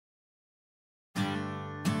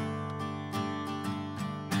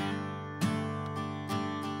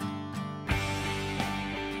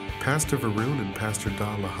Pastor Varun and Pastor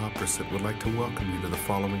Laohaprasit would like to welcome you to the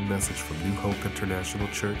following message from New Hope International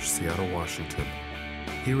Church, Seattle, Washington.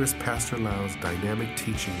 Here is Pastor Lao's dynamic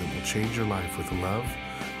teaching that will change your life with love,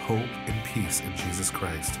 hope, and peace in Jesus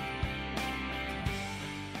Christ.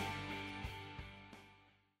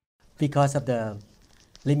 Because of the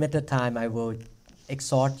limited time, I will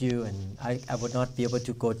exhort you, and I would not be able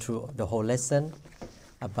to go through the whole lesson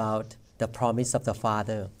about the promise of the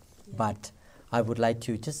Father, but I would like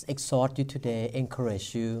to just exhort you today,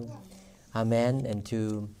 encourage you, amen, and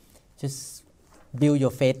to just build your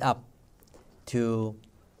faith up, to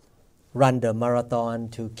run the marathon,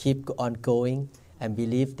 to keep on going, and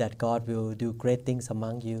believe that God will do great things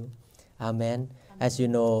among you, amen. As you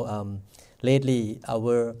know, lately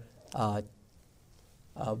our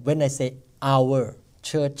when I say our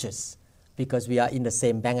churches, because we are in the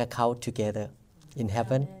same bank account together in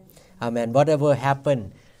heaven, amen. Whatever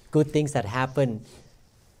happened, good things that happen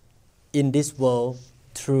in this world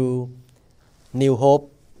through New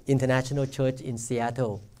Hope International Church in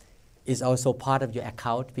Seattle is also part of your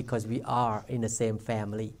account because we are in the same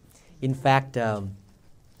family. In fact,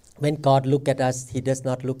 when God looks at us, He does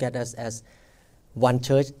not look at us as one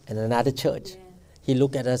church and another church. Yeah. He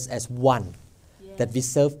looks at us as one, that we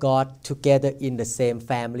serve God together in the same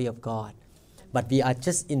family of God. But we are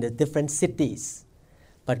just in the different cities.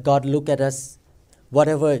 But God looks at us,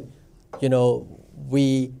 whatever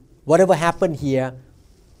happened here,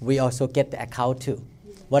 we also get the account too.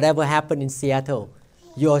 Whatever happened in Seattle,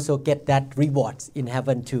 you also get that rewards in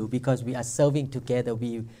heaven too, because we are serving together.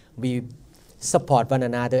 We support one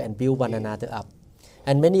another and build one another up.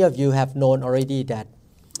 And many of you have known already that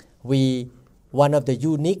one of the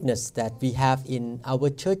uniqueness that we have in our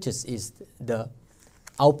churches is the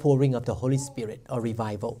outpouring of the Holy Spirit or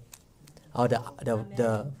revival, or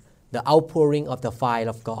the outpouring of the fire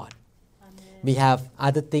of God. Amen. We have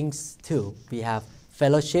other things too. We have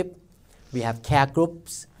fellowship, we have care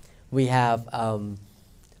groups, we have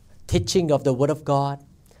teaching of the Word of God,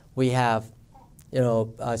 we have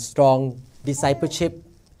strong discipleship,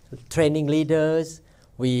 training leaders.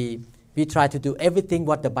 We try to do everything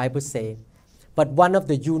what the Bible says. But one of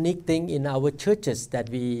the unique things in our churches that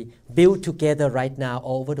we build together right now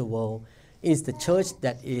all over the world is the church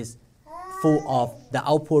that is full of the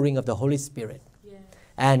outpouring of the Holy Spirit. Yeah.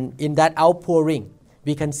 And in that outpouring,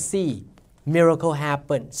 we can see miracle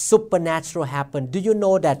happen, supernatural happen. Do you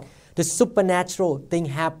know that the supernatural thing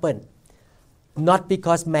happen not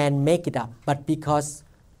because man make it up, but because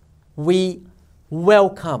we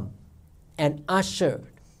welcome and usher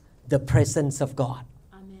the presence of God.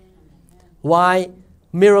 Amen. Why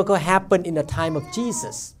miracle happened in the time of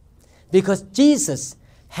Jesus? Because Jesus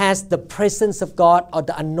has the presence of God or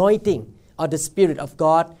the anointing or the Spirit of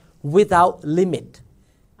God without limit.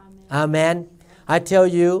 Amen. Amen. I tell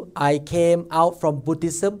you, I came out from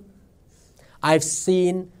Buddhism. I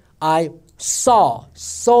saw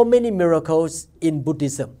so many miracles in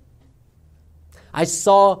Buddhism. I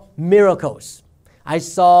saw miracles. I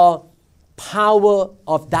saw power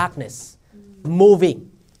of darkness moving.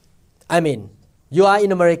 I mean, you are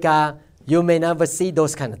in America, you may never see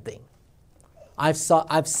those kind of things.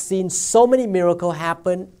 I've seen so many miracles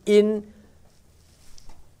happen in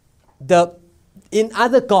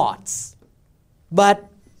other gods. But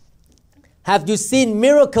have you seen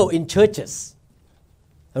miracle in churches?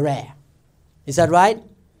 Rare. Is that right?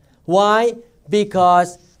 Why?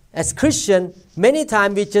 Because as Christians, many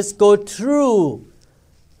times we just go through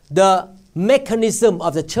the mechanism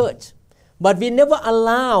of the church, but we never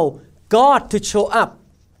allow God to show up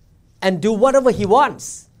and do whatever He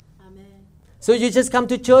wants. Amen. So you just come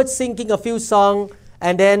to church singing a few songs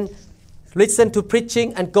and then listen to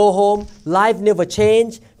preaching and go home. Life never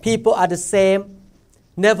change. People are the same.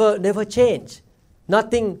 Never change.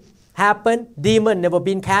 Nothing happened. Demon never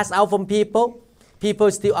been cast out from people.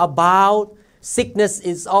 People still are bound. Sickness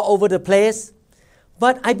is all over the place.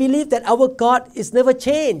 But I believe that our God is never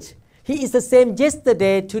changed. He is the same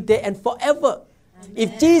yesterday, today, and forever. Amen.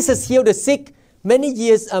 If Jesus healed the sick many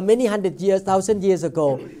hundred years, 1,000 years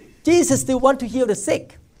ago, Jesus still want to heal the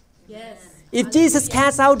sick. Yes. If Jesus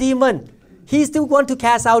cast out demon, He still want to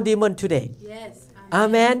cast out demon today. Yes.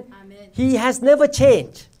 Amen. Amen. He has never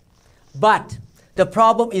changed. But the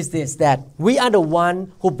problem is this, that we are the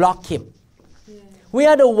one who block Him. Yeah. We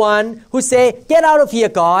are the one who say, get out of here,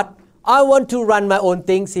 God. I want to run my own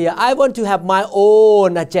things here. I want to have my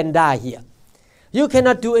own agenda here. You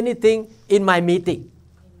cannot do anything in my meeting.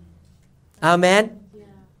 Amen. Yeah.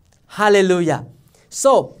 Hallelujah.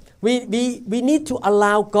 So we need to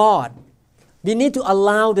allow God. We need to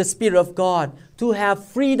allow the Spirit of God to have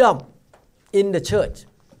freedom in the church.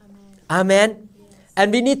 Amen. Amen. Yes.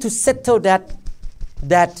 And we need to settle that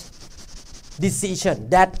decision,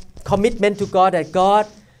 that commitment to God, that God,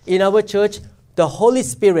 in our church, the Holy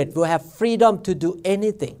Spirit will have freedom to do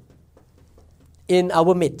anything in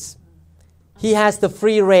our midst. He has the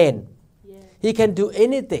free reign. He can do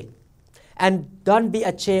anything. And don't be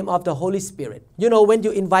ashamed of the Holy Spirit. You know, when you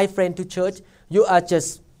invite friends to church, you are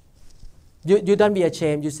just, you don't be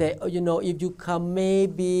ashamed. You say, oh, you know, if you come,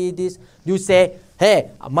 maybe this. You say, hey,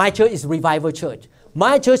 my church is revival church.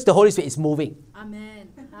 My church, the Holy Spirit is moving. Amen.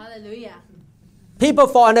 Hallelujah. People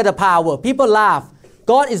fall under the power. People laugh.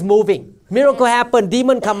 God is moving. Miracle happen.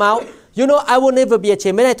 Demon come out. You know, I will never be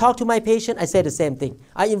ashamed. When I talk to my patient, I say the same thing.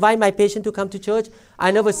 I invite my patient to come to church.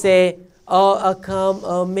 I never say, oh,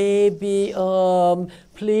 come, maybe,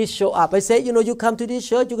 please show up. I say, you know, you come to this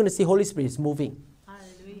church, you're going to see Holy Spirit is moving.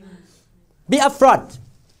 Hallelujah. Be upfront.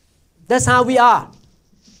 That's how we are.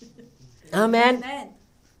 Amen. Amen.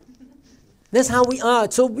 That's how we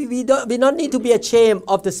are. So we don't need to be ashamed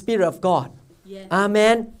of the Spirit of God. Yes.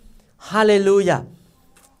 Amen. Hallelujah.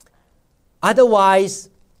 Otherwise,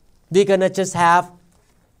 we're going to just have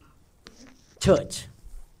church,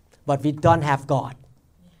 but we don't have God.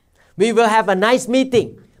 We will have a nice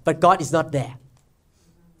meeting, but God is not there.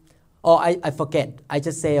 Oh, I forget. I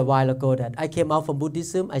just said a while ago that I came out from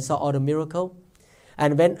Buddhism. I saw all the miracles.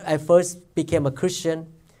 And when I first became a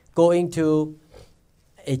Christian, going to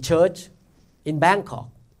a church in Bangkok,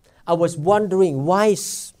 I was wondering why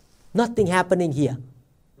is nothing happening here.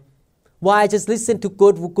 Why I just listen to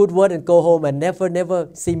good word and go home and never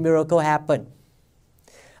see miracle happen.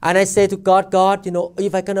 And I say to God, you know,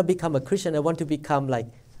 if I'm going to become a Christian, I want to become like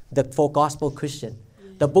the four gospel Christian,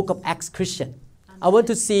 the book of Acts Christian. I want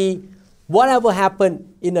to see whatever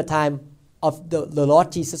happened in the time of the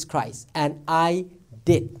Lord Jesus Christ. And I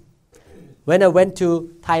did. When I went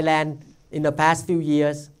to Thailand in the past few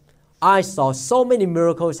years, I saw so many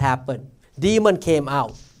miracles happen. Demon came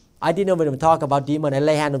out. I didn't even talk about demon. I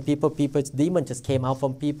lay hand on people. Demon just came out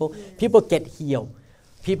from people. People get healed.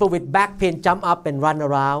 People with back pain jump up and run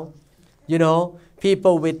around. You know,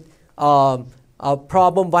 people with a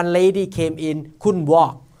problem. One lady came in, couldn't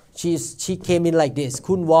walk. She came in like this,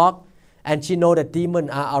 couldn't walk, and she know that demons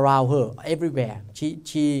are around her everywhere. She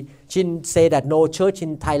say that no church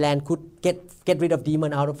in Thailand could get rid of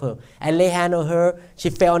demon out of her. I lay hand on her.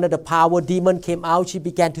 She fell under the power. Demon came out. She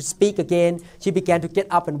began to speak again. She began to get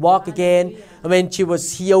up and walk again. I mean, she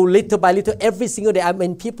was healed little by little every single day. I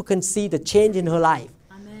mean, people can see the change in her life.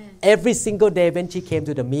 Amen. Every single day when she came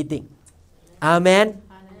to the meeting. Amen.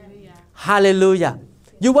 Hallelujah. Hallelujah.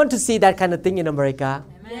 You want to see that kind of thing in America?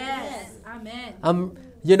 Yes. Amen.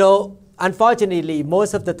 You know, unfortunately,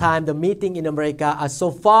 most of the time the meeting in America are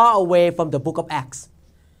so far away from the book of Acts.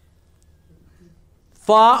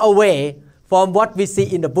 Far away from what we see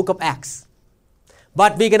in the book of Acts.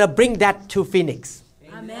 But we're going to bring that to Phoenix.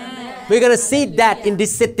 Amen. We're going to see that in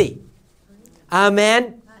this city.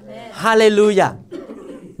 Amen. Amen. Hallelujah.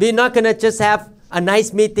 We're not going to just have a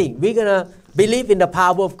nice meeting. We're going to believe in the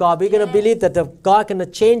power of God. We're going to believe that God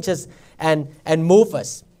can change us and move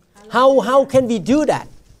us. How can we do that?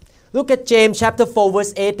 Look at James chapter 4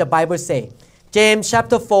 verse 8. The Bible says, James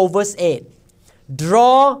chapter 4 verse 8.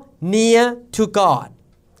 Draw near to God,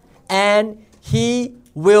 and He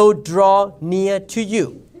will draw near to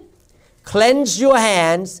you. Cleanse your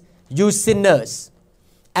hands, you sinners,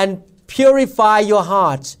 and purify your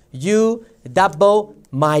hearts, you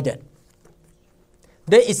double-minded.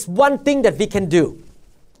 There is one thing that we can do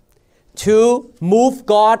to move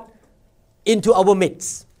God into our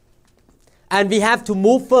midst. And we have to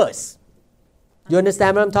move first. You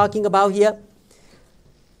understand what I'm talking about here?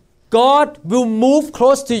 God will move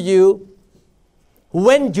close to you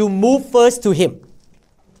when you move first to Him.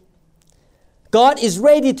 God is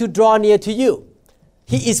ready to draw near to you.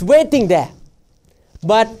 He is waiting there.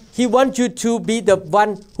 But He wants you to be the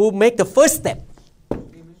one who make the first step.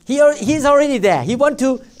 He's already there. He wants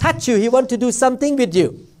to touch you. He wants to do something with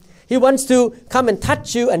you. He wants to come and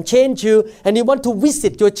touch you and change you. And He wants to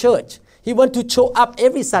visit your church. He wants to show up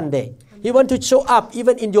every Sunday. He wants to show up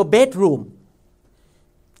even in your bedroom.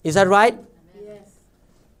 Is that right? Yes.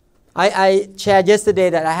 I shared yesterday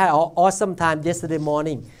that I had an awesome time yesterday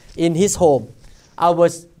morning in His home. I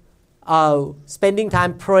was spending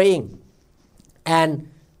time praying and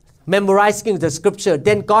memorizing the scripture.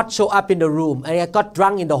 Then God showed up in the room and I got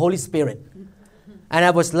drunk in the Holy Spirit. And I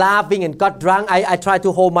was laughing and got drunk. I tried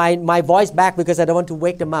to hold my voice back because I don't want to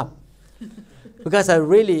wake them up. Because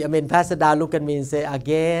Pastor Da looked at me and said,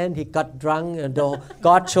 again, he got drunk and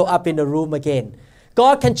God showed up in the room again.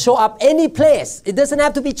 God can show up any place. It doesn't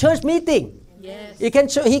have to be church meeting. Yes. He can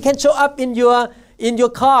show up in your in your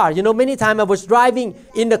car. You know, many times I was driving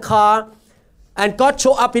in the car and God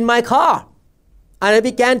showed up in my car. And I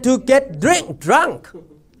began to get drunk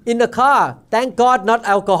in the car. Thank God, not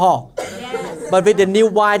alcohol, Yes. but with the new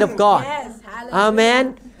wine of God. Yes. Hallelujah.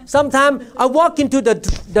 Amen. Sometimes I walk into the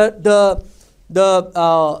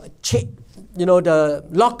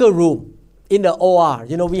locker room in the OR.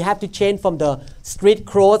 You know, we have to change from the street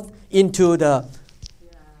clothes into the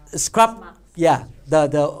scrub. Yeah,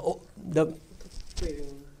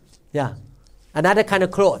 another kind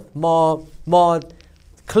of clothes, more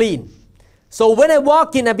clean. So when I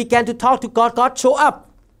walk in, I began to talk to God. God showed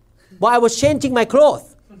up while I was changing my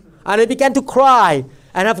clothes, and I began to cry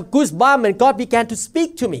and have a goosebump, and God began to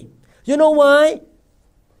speak to me. You know why?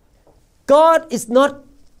 God is not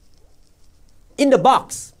in the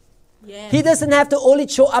box. Yes. He doesn't have to only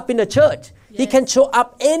show up in the church. He Yes. can show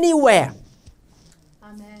up anywhere.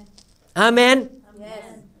 Amen. Amen. Yes.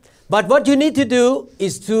 But what you need to do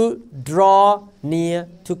is to draw near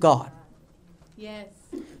to God. Yes.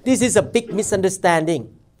 This is a big misunderstanding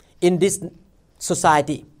in this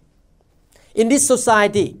society. In this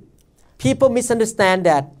society, people misunderstand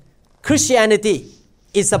that Christianity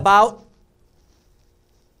is about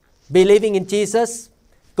believing in Jesus,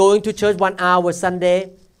 going to church 1 hour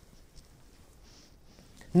Sunday,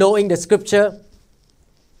 knowing the scripture,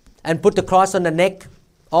 and put the cross on the neck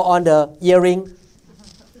or on the earring,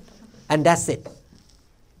 and that's it.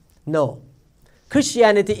 No.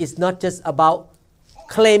 Christianity is not just about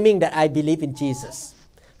claiming that I believe in Jesus.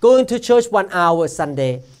 Going to church 1 hour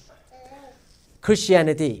Sunday.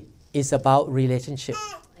 Christianity is about relationship.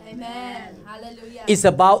 Amen. Hallelujah. It's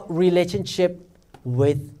about relationship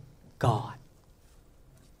with God.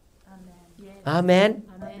 Amen. Yes. Amen.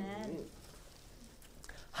 Amen.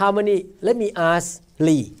 How many? Let me ask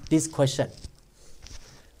Lee this question.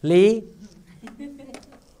 Lee,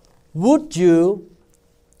 would you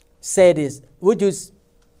say this? Would you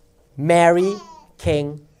marry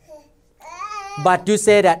King, but you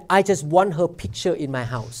say that I just want her picture in my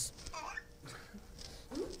house?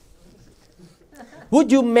 Would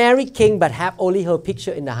you marry King but have only her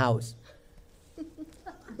picture in the house?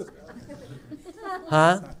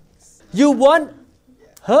 Huh? You want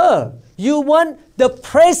her. You want the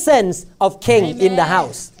presence of King in the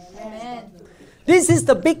house. Amen. This is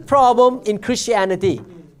the big problem in Christianity.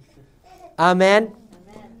 Amen.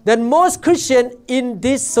 Then most Christians in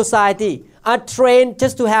this society are trained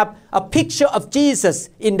just to have a picture of Jesus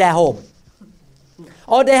in their home.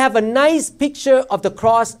 Or they have a nice picture of the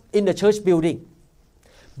cross in the church building.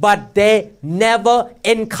 But they never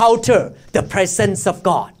encounter the presence of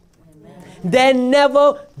God. They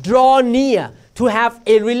never draw near to have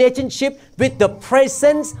a relationship with the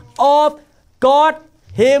presence of God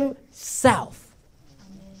Himself.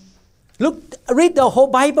 Look, read the whole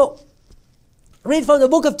Bible. Read from the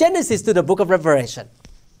book of Genesis to the book of Revelation.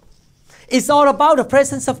 It's all about the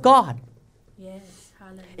presence of God. Yes.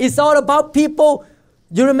 Hallelujah. It's all about people.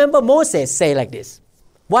 You remember Moses say like this.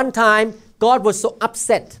 One time, God was so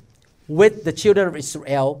upset with the children of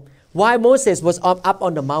Israel. While Moses was up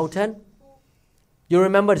on the mountain, you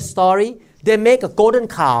remember the story? They make a golden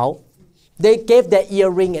cow. They gave their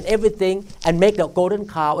earring and everything and make the golden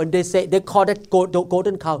cow. And they call that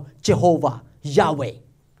golden cow Jehovah, Yahweh.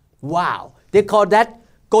 Wow. They call that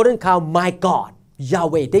golden cow my God,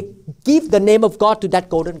 Yahweh. They give the name of God to that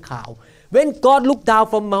golden cow. When God looked down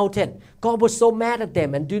from mountain, God was so mad at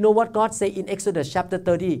them. And do you know what God said in Exodus chapter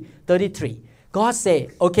 33? God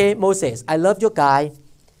said, okay, Moses, I love your guy.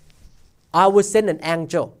 I will send an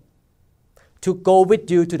angel to go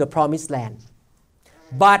with you to the promised land.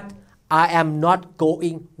 But I am not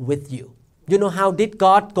going with you. You know how did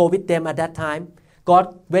God go with them at that time?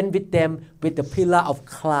 God went with them with the pillar of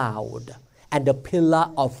cloud and the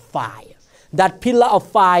pillar of fire. That pillar of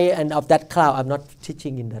fire and of that cloud, I'm not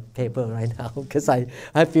teaching in that paper right now because I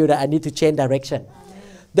feel that I need to change direction.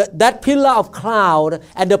 That pillar of cloud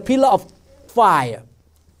and the pillar of fire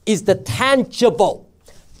is the tangible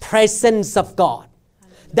presence of God.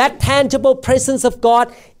 That tangible presence of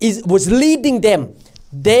God was leading them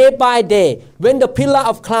day by day. When the pillar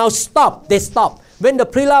of cloud stopped, they stopped. When the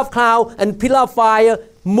pillar of cloud and pillar of fire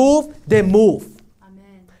moved, they moved.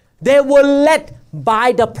 Amen. They were led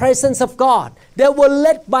by the presence of God. They were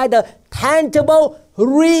led by the tangible,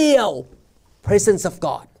 real presence of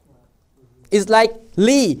God. It's like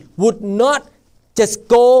Lee would not just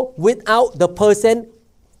go without the person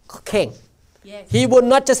King. Yes. He would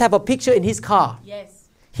not just have a picture in his car. Yes.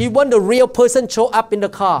 He want the real person show up in the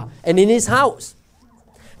car and in his house.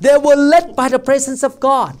 They were led by the presence of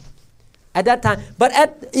God at that time. But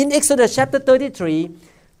in Exodus chapter 33,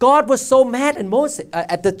 God was so mad at Moses,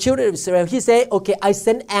 at the children of Israel. He said, okay, I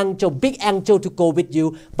send angel, big angel to go with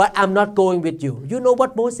you, but I'm not going with you. You know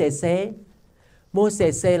what Moses said?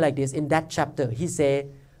 Moses said like this in that chapter. He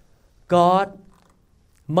said, God,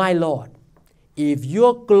 my Lord, if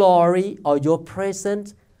your glory or your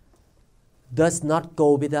presence does not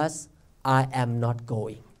go with us, I am not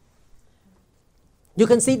going. You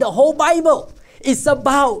can see the whole Bible is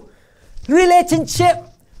about relationship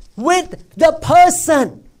with the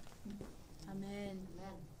person. Amen.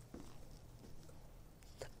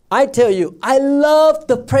 I tell you, I love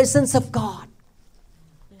the presence of God.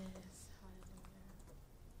 Yes.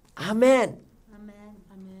 Amen. Amen.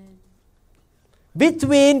 Amen.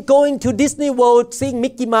 Between going to Disney World, seeing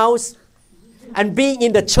Mickey Mouse, and being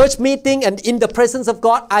in the church meeting and in the presence of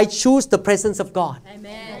God, I choose the presence of God.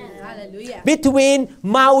 Amen. Hallelujah. Between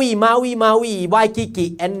Maui,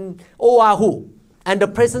 Waikiki, and Oahu, and the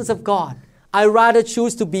presence of God, I rather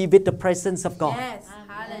choose to be with the presence of God. Yes.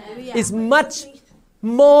 Hallelujah. It's much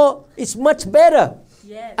more, it's much better.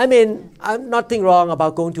 Yes. I mean, I'm nothing wrong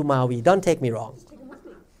about going to Maui. Don't take me wrong.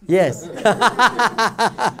 Yes.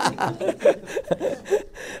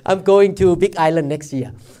 I'm going to Big Island next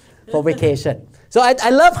year for vacation. So I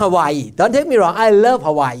love Hawaii. Don't take me wrong. I love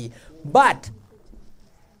Hawaii. But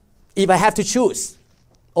if I have to choose,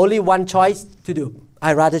 only one choice to do,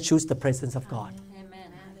 I rather choose the presence of God. Amen.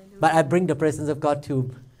 But I bring the presence of God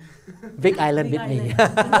to Big Island with me.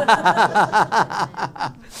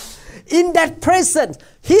 In that presence,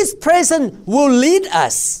 His presence will lead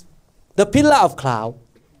us. The pillar of cloud.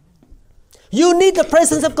 You need the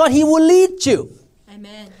presence of God. He will lead you.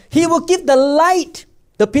 Amen. He will give the light.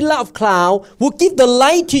 The pillar of cloud will give the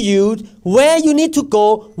light to you where you need to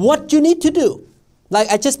go, what you need to do. Like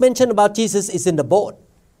I just mentioned about Jesus is in the boat.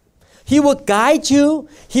 He will guide you.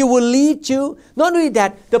 He will lead you. Not only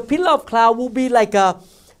that, the pillar of cloud will be like a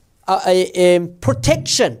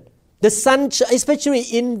protection. The sun, especially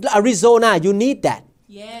in Arizona, you need that.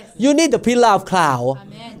 Yes. You need the pillar of cloud.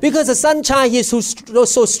 Amen. Because the sunshine is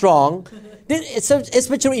so strong,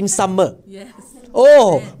 especially in summer. Yes.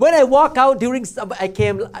 Oh, when I walk out during summer, I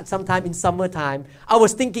came sometime in summertime, I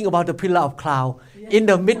was thinking about the pillar of cloud in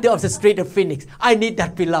the middle of the street of Phoenix. I need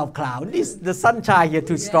that pillar of cloud. The sunshine here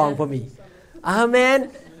too strong for me.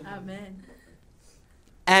 Amen. Amen.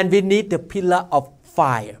 And we need the pillar of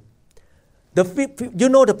fire. The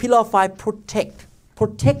pillar of fire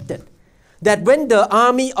protected. That when the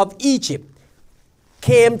army of Egypt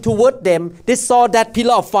came toward them, they saw that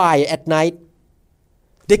pillar of fire at night.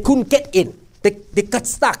 They couldn't get in. They got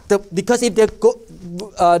stuck because if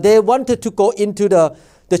they wanted to go into the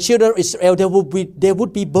children of Israel, they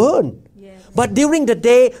would be burned. Yes. But during the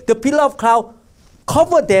day, the pillar of cloud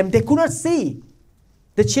covered them. They could not see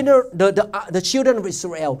the children of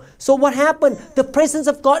Israel. So what happened? The presence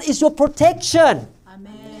of God is your protection.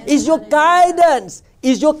 Amen. Is your guidance.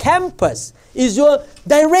 Is your campus. Is your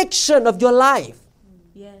direction of your life.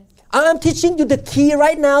 Yes. I'm teaching you the key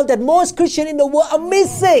right now that most Christians in the world are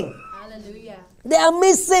missing. Hallelujah. They are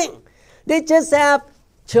missing. They just have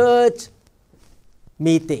church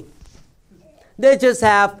meeting. They just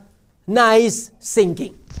have nice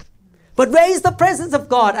singing. But where is the presence of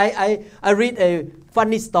God? I read a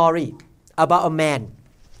funny story about a man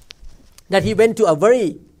that he went to a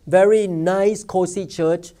very, very nice, cozy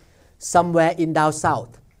church somewhere in down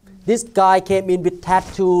south. This guy came in with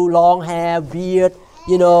tattoo, long hair, beard,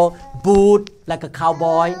 boot, like a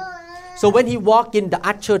cowboy. So when he walked in, the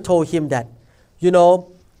usher told him that,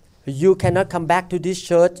 you cannot come back to this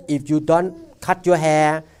church if you don't cut your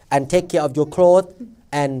hair and take care of your clothes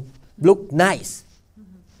and look nice.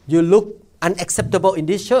 You look unacceptable in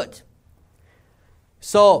this church.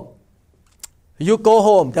 So you go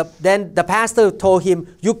home. Then the pastor told him,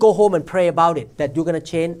 you go home and pray about it, that you're going to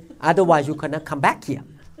change. Otherwise, you cannot come back here.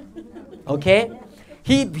 Okay?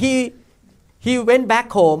 He went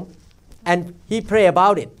back home and he prayed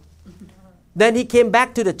about it. Then he came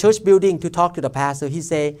back to the church building to talk to the pastor. He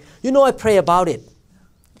said, I pray about it.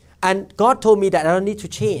 And God told me that I don't need to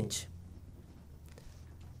change.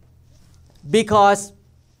 Because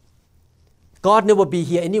God never be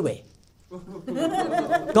here anyway.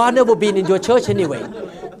 God never been in your church anyway.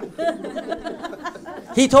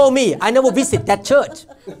 He told me, I never visit that church.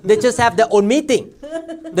 They just have their own meeting.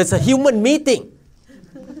 There's a human meeting.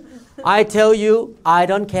 I tell you, I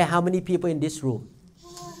don't care how many people in this room.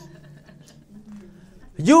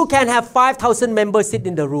 You can have 5,000 members sit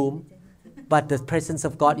in the room, but the presence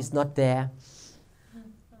of God is not there.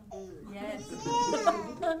 Yes.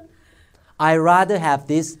 I rather have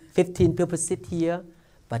this 15 people sit here,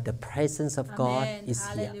 but the presence of God Amen. is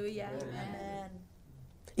here. Hallelujah. Amen.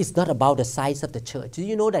 It's not about the size of the church. Do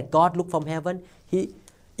you know that God looked from heaven?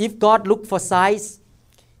 If God looked for size,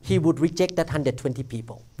 He would reject that 120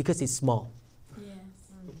 people because it's small. Yes.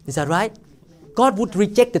 Is that right? God would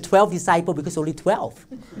reject the 12 disciples because only 12.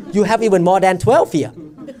 You have even more than 12 here.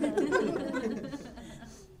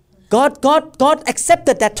 God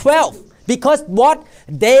accepted that 12 because what?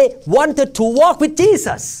 They wanted to walk with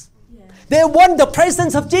Jesus. Yes. They want the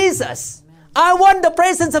presence of Jesus. I want the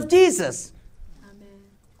presence of Jesus. Amen.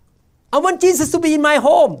 I want Jesus to be in my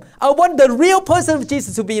home. I want the real person of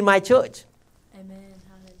Jesus to be in my church. Amen.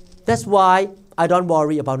 Hallelujah. That's why I don't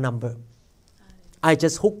worry about number. I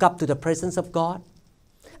just hook up to the presence of God.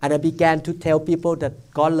 And I began to tell people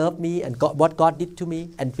that God loved me and what God did to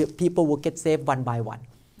me. And people will get saved one by one.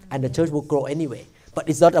 And the church will grow anyway. But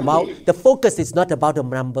it's not about, the focus is not about the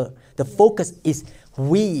number. The focus is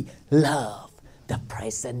we love the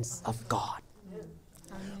presence of God.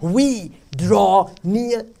 We draw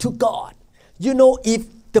near to God. You know, if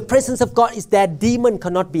the presence of God is there, demon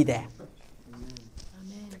cannot be there.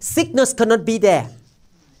 Sickness cannot be there.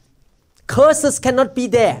 Curses cannot be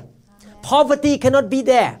there. Poverty cannot be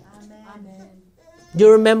there. Amen. You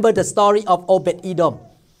remember the story of Obed-Edom,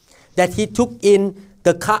 that he took in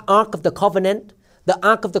the Ark of the Covenant. The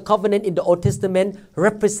Ark of the Covenant in the Old Testament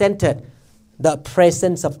represented the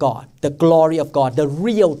presence of God, the glory of God, the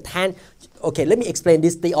real Okay, let me explain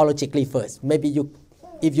this theologically first. Maybe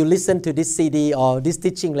if you listen to this CD or this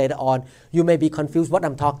teaching later on, you may be confused what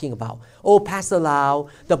I'm talking about. Oh, Pastor Lau,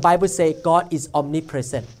 the Bible says God is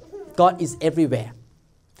omnipresent. God is everywhere.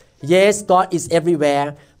 Yes, God is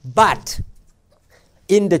everywhere, but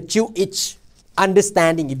in the Jewish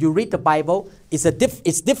understanding, if you read the Bible, it's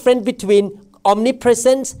different between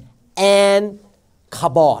omnipresence and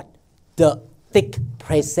kabod, the thick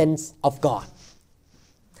presence of God.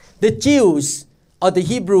 The Jews or the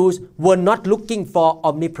Hebrews were not looking for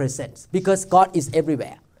omnipresence because God is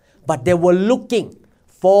everywhere, but they were looking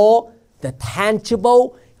for the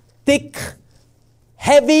tangible, thick,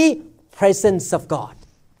 heavy presence of God.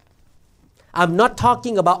 I'm not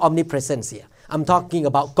talking about omnipresence here. I'm talking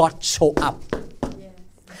about God show up. Yes.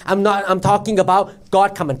 I'm talking about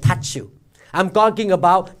God come and touch you. I'm talking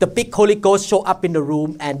about the big Holy Ghost show up in the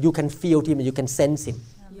room and you can feel Him and you can sense Him.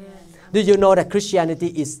 Yes. Do you know that Christianity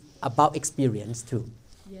is about experience too?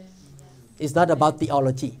 Yes. It's not about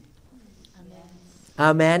theology. Amen.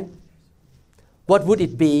 Amen. What would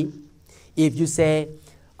it be if you say,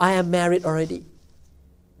 I am married already.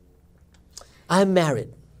 I am married.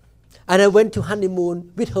 And I went to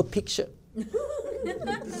honeymoon with her picture.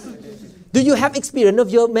 Do you have experience of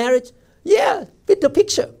your marriage? Yeah, with the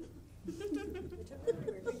picture.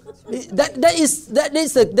 That is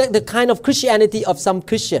the kind of Christianity of some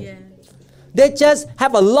Christian. Yes. They just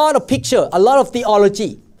have a lot of picture, a lot of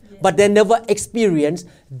theology, but they never experience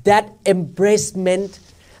that embracement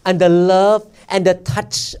and the love and the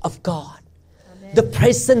touch of God. Amen. The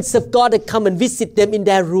presence of God that come and visit them in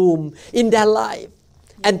their room, in their life,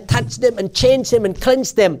 and touch them and change them and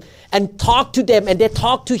cleanse them and talk to them and they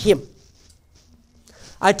talk to Him.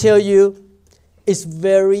 I tell you, it's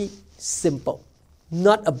very simple.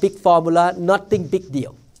 Not a big formula, nothing big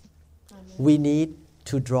deal. Amen. We need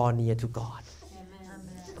to draw near to God.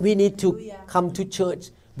 Amen. We need to Hallelujah. come to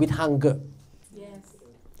church with hunger. Yes.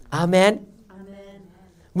 Amen. Amen.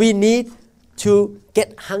 We need to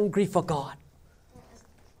get hungry for God.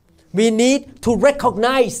 We need to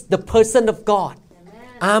recognize the person of God.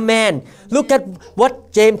 Amen. Look at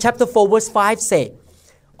what James chapter 4 verse 5 say.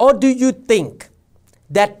 Or do you think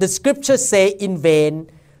that the scriptures say in vain,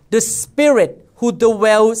 the Spirit who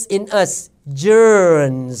dwells in us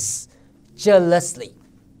yearns jealously?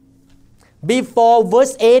 Before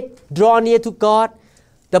verse 8, draw near to God,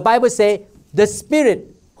 the Bible say, the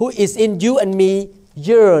Spirit who is in you and me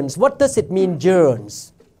yearns. What does it mean,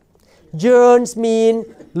 yearns? Yearns mean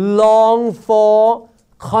long for,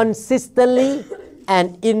 consistently,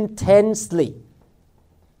 and intensely.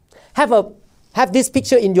 Have this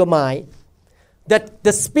picture in your mind that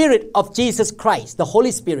the Spirit of Jesus Christ, the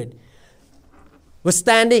Holy Spirit, was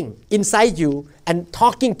standing inside you and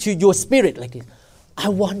talking to your spirit like this. I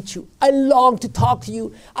want you. I long to talk to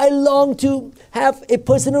you. I long to have a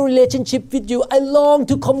personal relationship with you. I long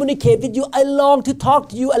to communicate with you. I long to talk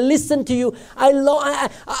to you and listen to you.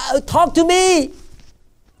 Talk to me.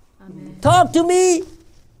 Amen. Talk to me.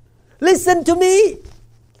 Listen to me.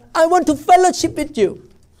 I want to fellowship with you.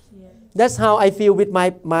 Yes. That's how I feel with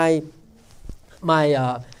my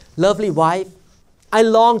lovely wife. I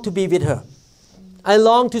long to be with her. I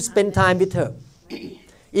long to spend time with her.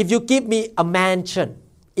 If you give me a mansion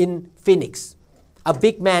in Phoenix, a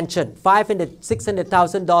big mansion,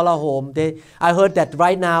 $500,000-$600,000 home. I heard that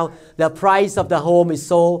right now the price of the home is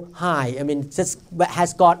so high. I mean, just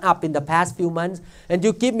has gone up in the past few months. And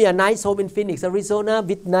you give me a nice home in Phoenix, Arizona,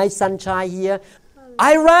 with nice sunshine here.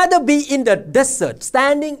 I rather be in the desert,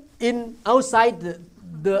 standing outside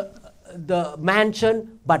the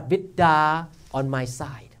mansion, but with Da on my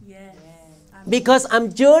side. Yes. Because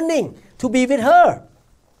I'm yearning to be with her.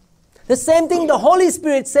 The same thing the Holy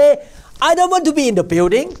Spirit say, I don't want to be in the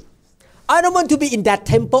building. I don't want to be in that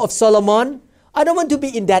temple of Solomon. I don't want to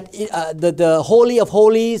be in that the Holy of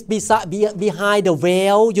Holies behind the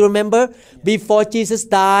veil. You remember? Before Jesus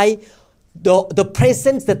died, the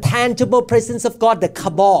presence, the tangible presence of God, the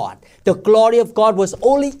kabod, the glory of God was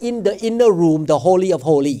only in the inner room, the Holy of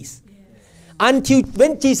Holies. Yes. Until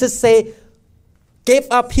when Jesus gave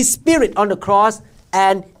up His Spirit on the cross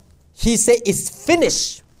and He said, it's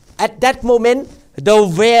finished. At that moment, the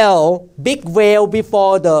veil, big veil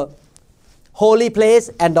before the holy place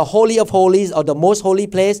and the Holy of Holies or the most holy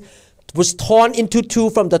place was torn into two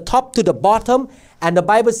from the top to the bottom. And the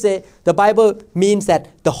Bible means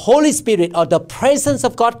that the Holy Spirit or the presence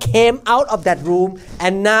of God came out of that room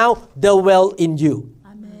and now dwell in you.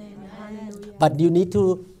 Amen. Hallelujah. But you need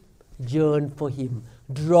to yearn for Him,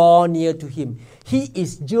 draw near to Him. He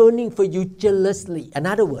is yearning for you jealously.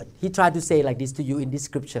 Another word, He tried to say like this to you in this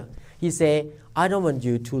scripture. He said, I don't want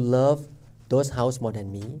you to love those house more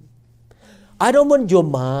than me. I don't want your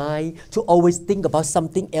mind to always think about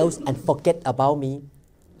something else and forget about me.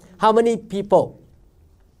 How many people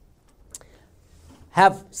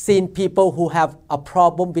have seen people who have a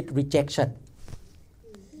problem with rejection?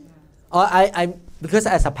 Because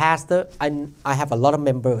as a pastor, I have a lot of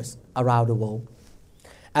members around the world.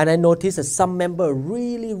 And I noticed that some members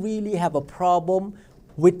really, really have a problem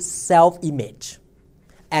with self-image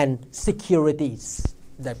and securities,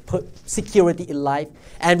 security in life.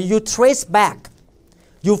 And you trace back,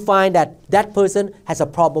 you find that person has a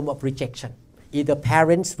problem of rejection. Either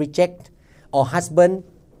parents reject, or husband,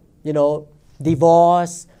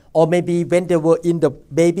 divorce, or maybe when they were in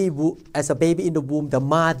the as a baby in the womb, the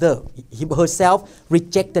mother herself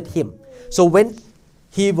rejected him. So when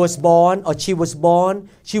he was born or she was born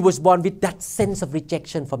with that sense of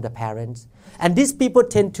rejection from the parents. And these people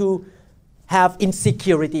tend to have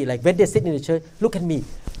insecurity. Like when they sit in the church, look at me,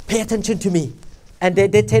 pay attention to me. And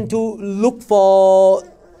they tend to look for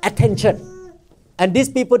attention. And these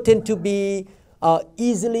people tend to be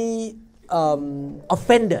easily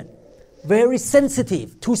offended, very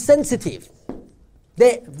sensitive, too sensitive.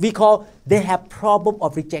 They have problem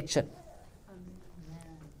of rejection.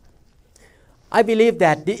 I believe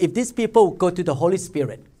that if these people go to the Holy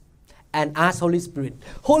Spirit and ask Holy Spirit,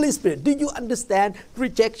 do you understand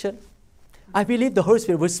rejection? I believe the Holy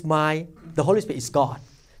Spirit will smile. The Holy Spirit is God.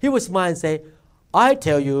 He will smile and say, I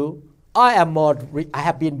tell you, I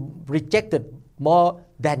have been rejected more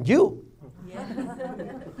than you. Yeah.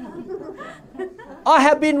 I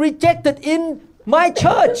have been rejected in my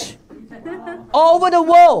church all over the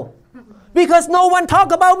world because no one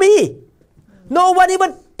talk about me. No one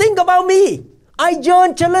even think about me. I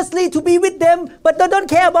yearn jealously to be with them, but they don't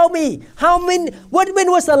care about me. When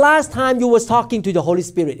was the last time you was talking to the Holy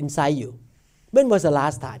Spirit inside you? When was the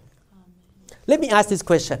last time? Let me ask this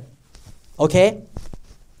question. Okay?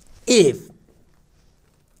 If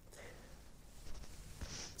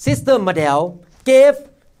Sister Madel gave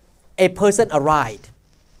a person a ride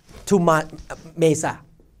to Mesa,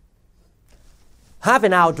 half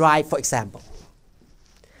an hour drive, for example,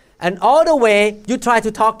 and all the way you try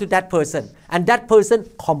to talk to that person, and that person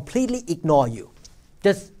completely ignore you,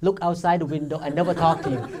 just look outside the window and never talk to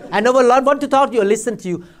you, and never want to talk to you or listen to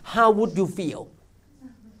you, how would you feel?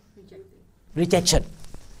 Rejection.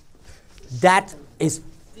 That is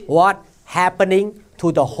what happening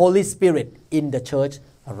to the Holy Spirit in the church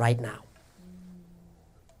right now.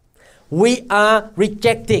 We are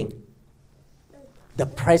rejecting the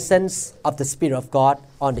presence of the Spirit of God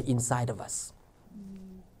on the inside of us.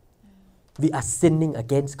 We are sinning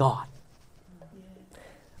against God.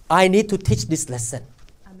 I need to teach this lesson.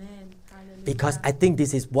 Amen. Because I think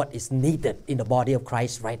this is what is needed in the body of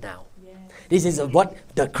Christ right now. This is what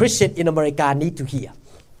the Christian in America need to hear.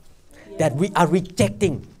 That we are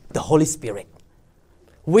rejecting the Holy Spirit.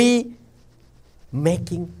 We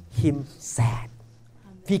making Him sad.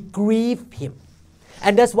 We grieve Him.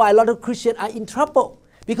 And that's why a lot of Christians are in trouble.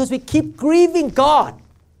 Because we keep grieving God.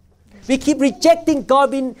 We keep rejecting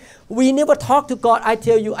God. We never talk to God. I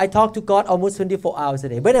tell you, I talk to God almost 24 hours a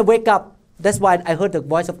day. When I wake up, that's why I heard the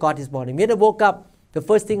voice of God this morning. When I woke up, the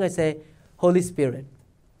first thing I say, Holy Spirit,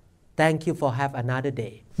 thank you for have another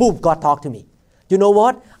day. Boom, God talk to me. you know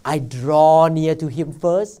what? I draw near to Him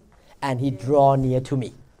first, and He draw near to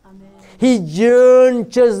me. Amen. He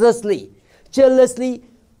yearns jealously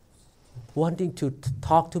wanting to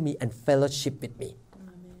talk to me and fellowship with me.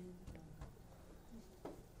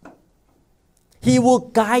 He will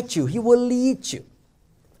guide you. He will lead you.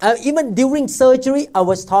 Even during surgery, I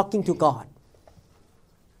was talking to God.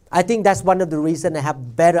 I think that's one of the reasons I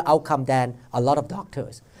have better outcome than a lot of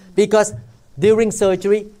doctors. Because during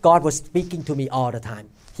surgery, God was speaking to me all the time.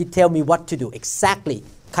 He tell me what to do exactly.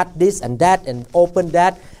 Cut this and that and open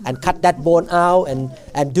that and cut that bone out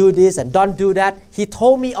and do this and don't do that. He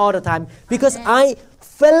told me all the time because I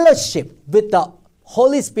fellowship with the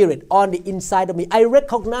Holy Spirit on the inside of me. I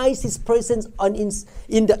recognize His presence on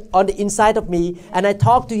the inside of me, and I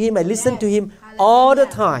talk to Him, I listen to Him all the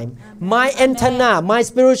time. My antenna, my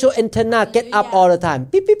spiritual antenna get up all the time.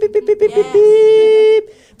 Beep, beep, beep, beep, beep, beep, beep, beep.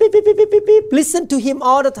 Beep, beep, beep, beep, beep, beep. Listen to Him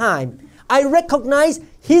all the time. I recognize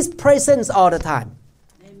His presence all the time.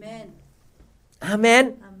 Amen.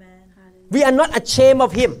 Amen. Amen. Hallelujah. We are not ashamed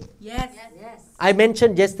of Him. Yes. I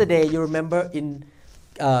mentioned yesterday, you remember in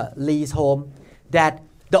Lee's home, that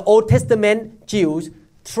the Old Testament Jews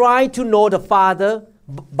try to know the Father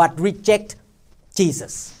but reject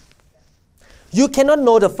Jesus. You cannot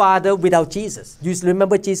know the Father without Jesus. You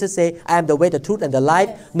remember Jesus say, I am the way, the truth, and the life.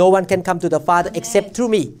 Yes. No one can come to the Father except through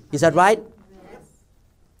me. Is that right? Yes.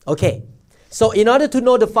 Okay. So in order to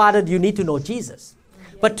know the Father, you need to know Jesus.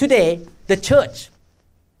 Yes. But today, the church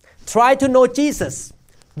try to know Jesus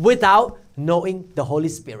without knowing the Holy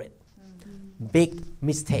Spirit. Big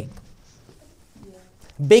mistake.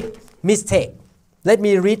 Big mistake. Let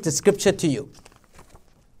me read the scripture to you.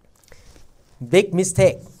 Big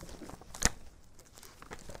mistake.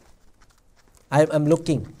 I'm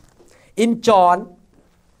looking. In John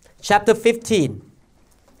chapter 15,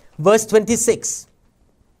 verse 26.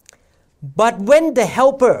 But when the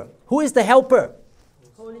Helper, who is the Helper?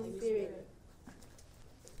 Holy Spirit.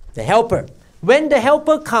 The Helper. When the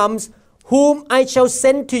Helper comes, whom I shall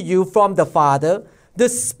send to you from the Father, the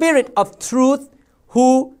Spirit of truth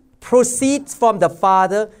who proceeds from the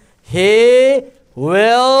Father, He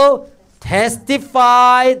will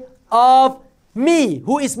testify of me.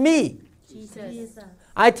 Who is me? Jesus.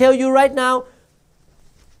 I tell you right now,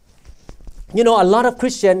 you know, a lot of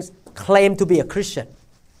Christians claim to be a Christian.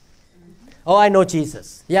 Oh, I know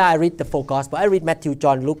Jesus. Yeah, I read the four Gospels. I read Matthew,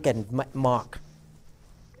 John, Luke, and Mark.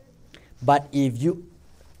 But if you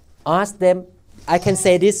ask them, I can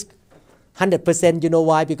say this 100%. You know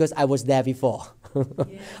why? Because I was there before.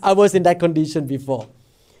 Yes. I was in that condition before.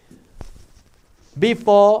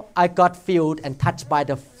 Before I got filled and touched by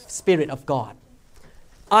the Spirit of God,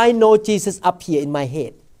 I know Jesus up here in my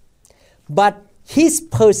head. But His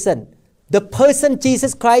person, the person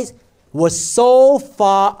Jesus Christ, was so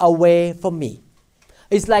far away from me.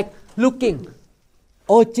 It's like looking,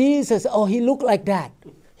 oh Jesus, oh He looked like that.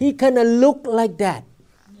 He kind of looked like that.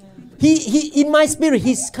 Yeah. He in my spirit,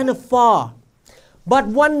 He's kind of far. But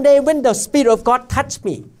one day when the Spirit of God touched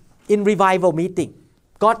me in revival meeting,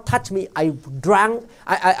 God touched me, I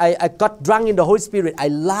got drunk in the Holy Spirit. I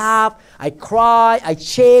laughed, I cried, I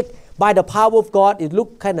shake by the power of God. It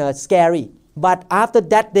looked kind of scary. But after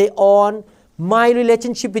that day on, my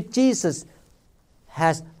relationship with Jesus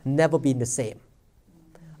has never been the same.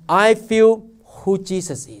 I feel who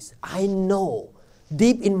Jesus is. I know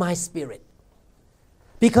deep in my spirit.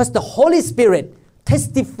 Because the Holy Spirit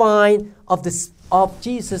testified of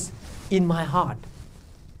Jesus in my heart.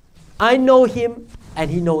 I know Him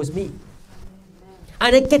and He knows me.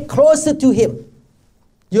 And I get closer to Him.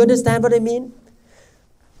 You understand what I mean?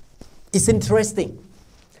 It's interesting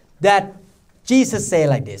that Jesus said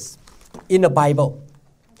like this in the Bible,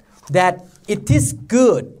 that it is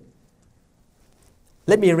good.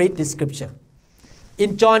 Let me read this scripture.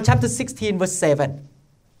 In John chapter 16 verse 7.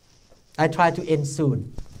 I try to end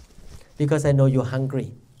soon because I know you're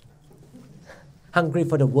hungry. Hungry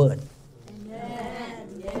for the word.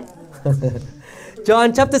 Yes.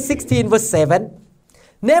 John chapter 16 verse 7.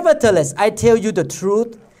 Nevertheless, I tell you the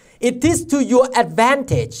truth. It is to your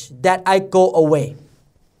advantage that I go away.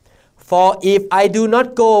 For if I do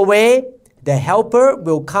not go away, the Helper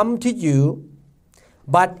will come to you.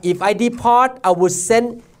 But if I depart, I will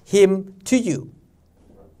send Him to you.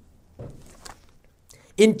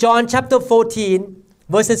 In John chapter 14,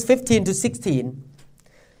 verses 15 to 16,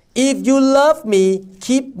 if you love me,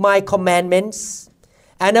 keep my commandments,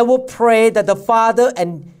 and I will pray that the Father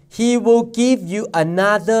and He will give you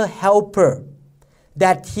another helper,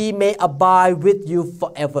 that He may abide with you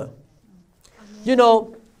forever. Amen. You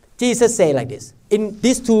know, Jesus say like this. In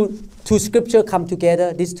these two scriptures come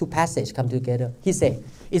together, these two passages come together. He say,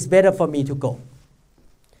 it's better for me to go.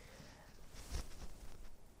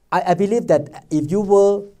 I believe that if you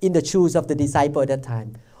were in the shoes of the disciple at that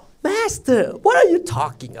time, Master, what are you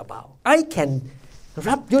talking about? I can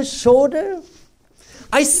rub your shoulder.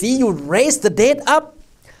 I see you raise the dead up.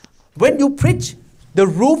 When you preach, the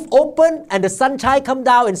roof open and the sunshine come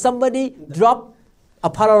down and somebody drop a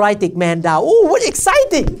paralytic man down. Oh, what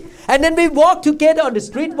exciting! And then we walk together on the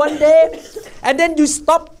street one day, and then you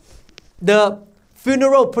stop the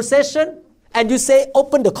funeral procession and you say,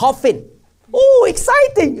 open the coffin. Oh,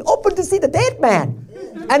 exciting! Open to see the dead man.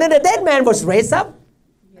 And then the dead man was raised up.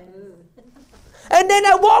 And then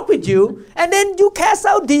I walk with you, and then you cast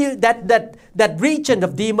out that region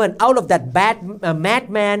of demon out of that bad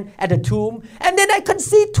madman at the tomb. And then I can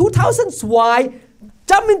see 2,000 swine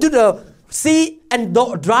jump into the sea and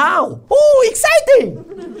drown. Oh, exciting!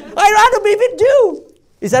 I'd rather be with you.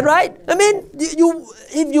 Is that right? I mean,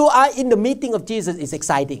 if you are in the meeting of Jesus, it's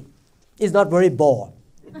exciting. It's not very bored.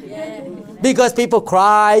 Yeah. Because people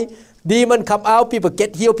cry, demon come out, people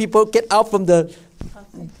get healed, people get out from the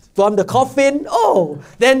coffin. Oh,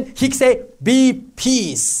 then he say, be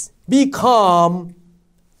peace, be calm,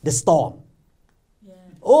 the storm. Yeah.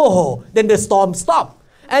 Oh, then the storm stop.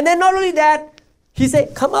 And then not only that, he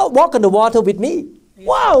said, come out, walk on the water with me. Yeah.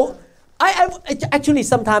 Wow. I actually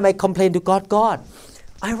sometimes I complain to God,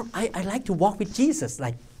 I like to walk with Jesus,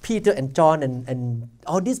 like Peter and John and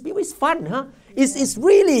all these people. It's fun, huh? It's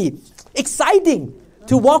really exciting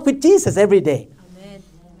to walk with Jesus every day.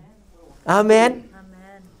 Amen. Amen.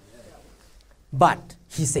 But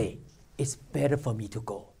he said, it's better for me to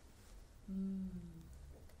go.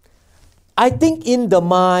 I think in the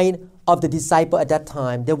mind of the disciple at that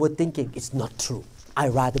time, they were thinking, it's not true.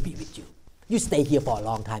 I'd rather be with you. You stay here for a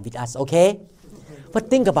long time with us, okay? But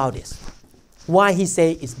think about this. Why he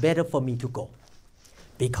say it's better for me to go?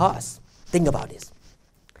 Because, think about this.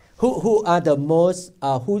 Who are the most,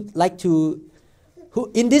 who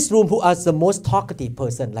in this room, who are the most talkative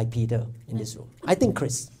person like Peter in this room? I think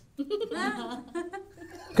Chris.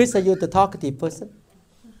 Chris, are you the talkative person?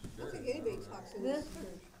 I think anybody talks in this.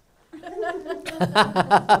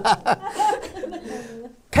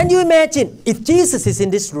 Can you imagine if Jesus is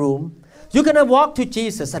in this room, you're going to walk to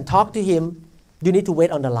Jesus and talk to him, you need to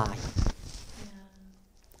wait on the line. Yeah.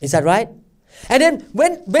 Is that right? And then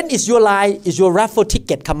when is your line, is your raffle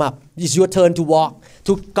ticket come up, it's your turn to walk,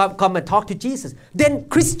 to come and talk to Jesus. Then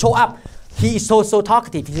Chris show up. He is so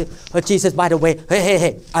talkative. He said, oh, Jesus, by the way,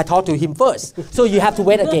 hey, I talked to him first. So you have to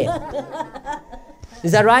wait again.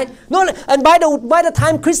 Is that right? No, and by the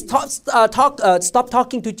time Chris stop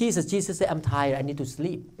talking to Jesus, Jesus said, I'm tired, I need to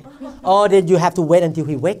sleep. Or then you have to wait until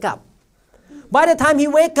he wake up. By the time he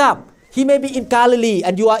wake up, he may be in Galilee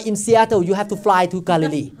and you are in Seattle, you have to fly to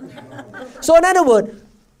Galilee. So in other words,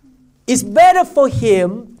 it's better for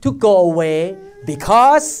him to go away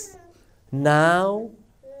because now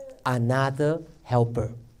another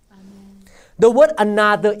helper. Amen. The word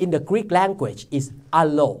another in the Greek language is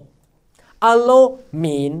allo. Allo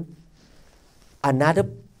means another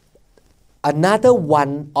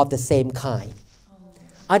one of the same kind.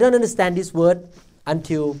 I don't understand this word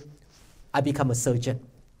until I become a surgeon.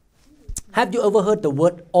 Have you ever heard the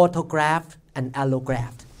word autograft and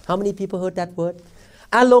allograft? How many people heard that word?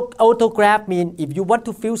 Autograft means if you want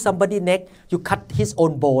to fill somebody's neck, you cut his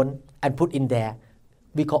own bone and put in there.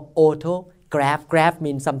 We call autograft. Graft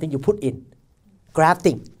means something you put in.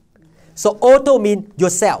 Grafting. So auto means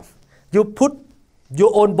yourself. You put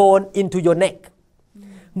your own bone into your neck.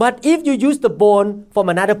 But if you use the bone from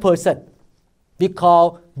another person, we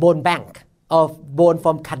call bone bank or bone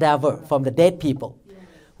from cadaver, from the dead people.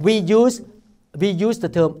 We use the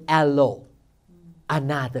term allo,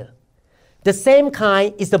 another. The same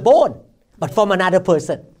kind is the bone, but from another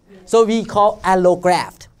person. So we call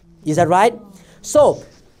allograft. Is that right? So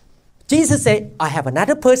Jesus said, I have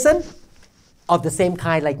another person of the same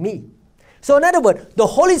kind like me. So in other words, the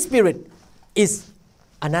Holy Spirit is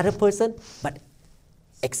another person, but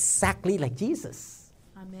exactly like Jesus.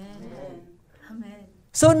 Amen. Amen.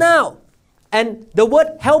 So now, and the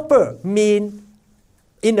word helper mean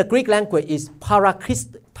in the Greek language is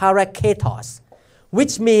paraketos,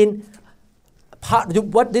 which mean,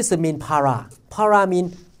 what does it mean, para? Para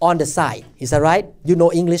mean on the side. Is that right? You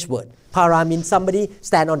know English word. Para means somebody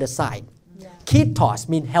stand on the side. Yeah. Ketos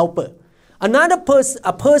mean helper. Another person,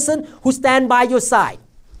 a person who stand by your side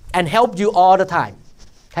and help you all the time.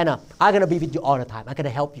 Kind of, I'm going to be with you all the time. I'm going to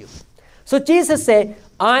help you. So Jesus said,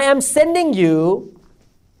 I am sending you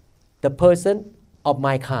the person of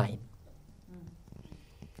my kind.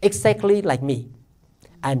 Exactly like me.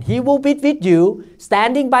 and He will be with you,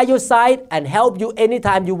 standing by your side and help you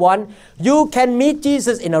anytime you want. You can meet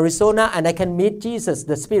Jesus in Arizona, and I can meet Jesus,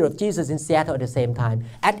 the Spirit of Jesus, in Seattle at the same time,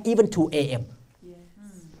 at even 2 a.m.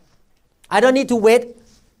 I don't need to wait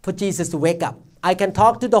for Jesus to wake up. I can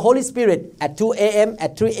talk to the Holy Spirit at 2 a.m.,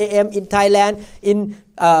 at 3 a.m. in Thailand, in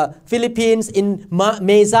Philippines, in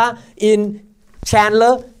Mesa, in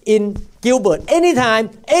Chandler, in Gilbert. Anytime,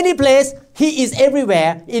 any place, He is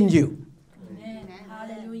everywhere in you. Amen.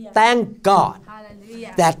 Hallelujah. Thank God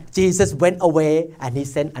Hallelujah. that Jesus went away and He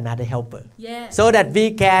sent another helper. Yes. So that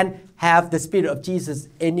we can have the Spirit of Jesus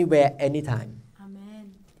anywhere, anytime.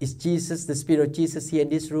 Amen. Is Jesus, the Spirit of Jesus, here in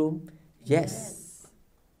this room? Yes.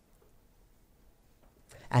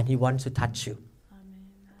 And He wants to touch you. Amen.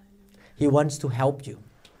 He wants to help you.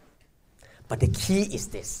 But the key is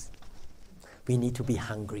this. We need to be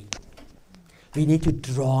hungry. We need to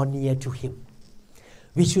draw near to Him.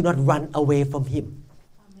 We should not run away from Him.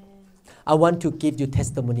 Amen. I want to give you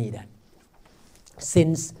testimony that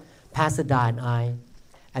since Pastor Da and I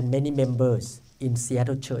and many members in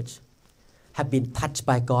Seattle Church have been touched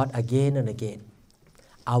by God again and again,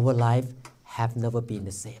 our life have never been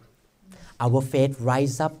the same. Our faith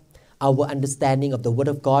rise up. Our understanding of the Word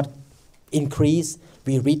of God increase.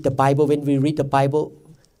 We read the Bible. When we read the Bible,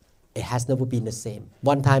 it has never been the same.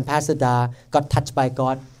 One time, Pastor Da got touched by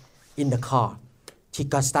God in the car. She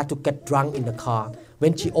started to get drunk in the car.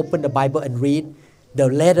 When she opened the Bible and read, the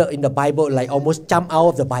letter in the Bible like almost jumped out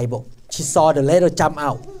of the Bible. She saw the letter jump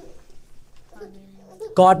out.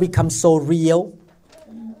 God becomes so real.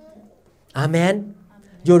 Amen.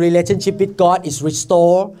 Your relationship with God is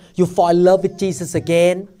restored. You fall in love with Jesus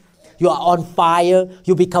again. You are on fire.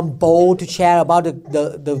 You become bold to share about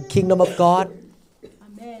the kingdom of God.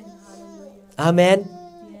 Amen. Hallelujah. Amen.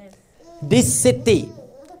 Yes. This city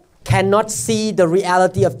cannot see the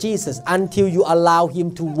reality of Jesus until you allow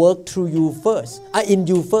Him to work through you first, in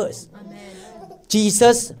you first. Amen.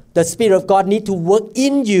 Jesus, the Spirit of God, need to work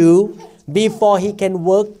in you before He can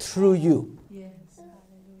work through you. Yes. Hallelujah.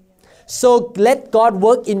 So let God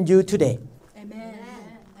work in you today. Amen.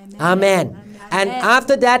 Amen. Amen. And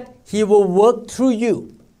after that, He will work through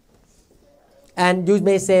you. And you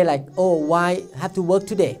may say like, oh, why have to work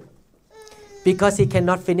today? Because He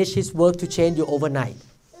cannot finish His work to change you overnight.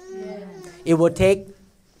 It will take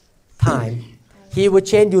time. He will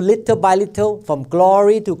change you little by little from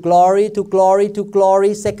glory to glory to glory to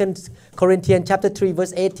glory. 2 Corinthians chapter 3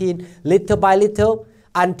 verse 18. Little by little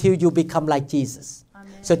until you become like Jesus.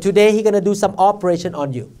 Amen. So today He's going to do some operation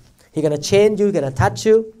on you. He's going to change you. He's going to touch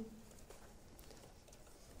you.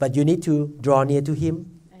 But you need to draw near to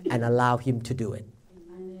Him and allow Him to do it.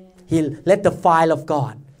 He'll let the fire of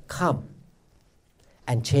God come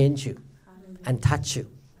and change you and touch you.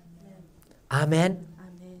 Amen.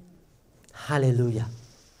 Amen. Hallelujah.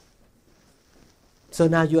 So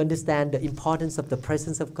now you understand the importance of the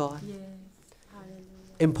presence of God, Yes. Hallelujah.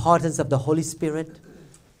 importance of the Holy Spirit.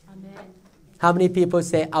 Amen. How many people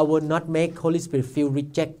say, I will not make Holy Spirit feel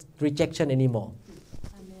rejection anymore?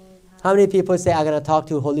 Amen. How many people say, I'm going to talk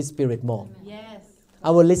to Holy Spirit more? Yes.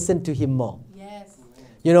 I will listen to Him more. Yes.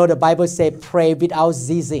 You know, the Bible says, pray without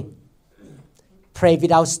ceasing. Pray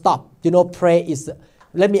without stop. You know, pray is,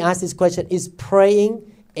 let me ask this question, is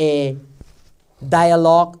praying a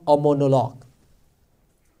dialogue or monologue?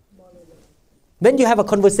 When you have a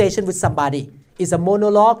conversation with somebody, is a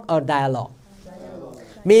monologue or dialogue?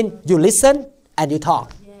 Mean you listen and you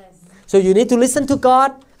talk. Yes. So you need to listen to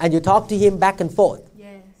God and you talk to Him back and forth.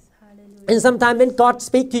 Yes. Hallelujah. And sometimes when God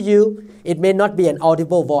speaks to you, it may not be an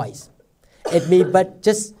audible voice. It may but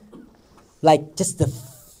just the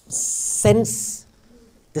sense,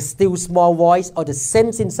 the still small voice or the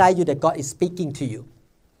sense inside you that God is speaking to you.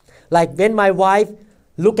 Like when my wife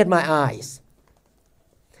looked at my eyes,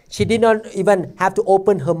 she did not even have to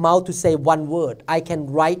open her mouth to say one word. I can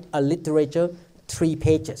write a literature 3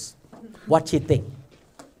 pages. What she think.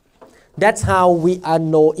 That's how we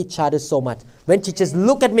know each other so much. When she just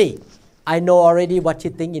look at me, I know already what she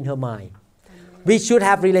think in her mind. We should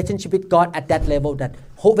have relationship with God at that level that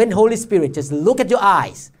when Holy Spirit just look at your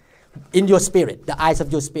eyes, in your spirit, the eyes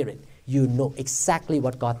of your spirit, you know exactly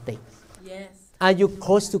what God thinks. Yes. Are you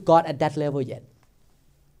close to God at that level yet?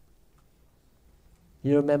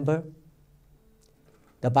 You remember?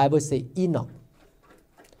 The Bible says Enoch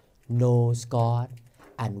knows God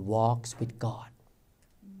and walks with God.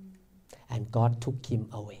 And God took him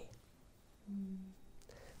away.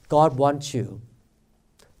 God wants you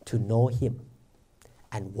to know Him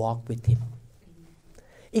and walk with Him.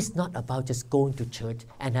 It's not about just going to church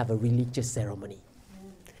and have a religious ceremony.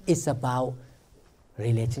 It's about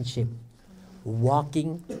relationship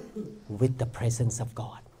walking with the presence of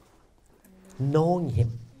God, knowing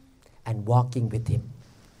Him and walking with Him.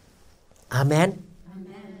 Amen?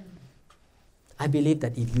 Amen. I believe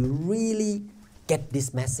that if you really get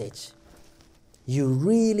this message, you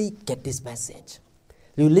really get this message,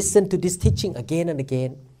 you listen to this teaching again and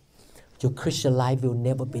again, your Christian life will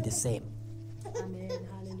never be the same. Amen.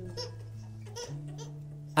 Hallelujah.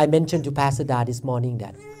 I mentioned to Pastor Da this morning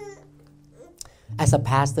that as a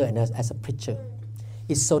pastor and as a preacher,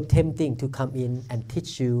 it's so tempting to come in and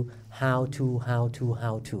teach you how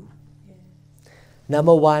to.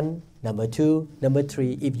 Number one, number two, number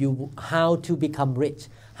three, how to become rich,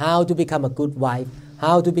 how to become a good wife,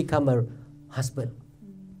 how to become a husband,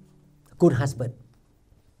 a good husband,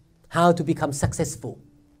 how to become successful.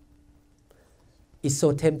 It's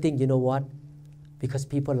so tempting, you know what? Because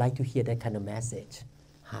people like to hear that kind of message,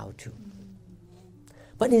 how to.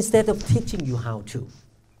 But instead of teaching you how to,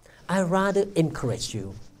 I rather encourage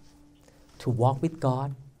you to walk with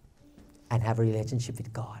God and have a relationship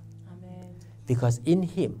with God. Amen. Because in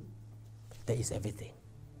Him, there is everything.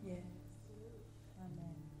 Yes.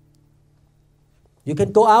 Amen. You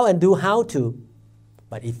can go out and do how to,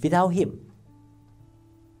 but if without Him,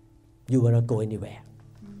 you will not go anywhere.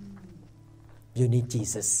 You need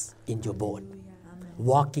Jesus in your boat,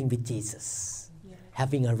 walking with Jesus,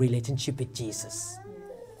 having a relationship with Jesus.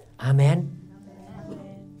 Amen.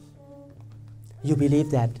 You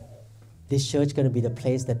believe that this church is going to be the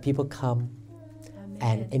place that people come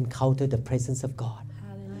and encounter the presence of God,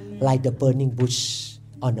 like the burning bush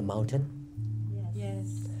on the mountain? Yes.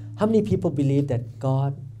 How many people believe that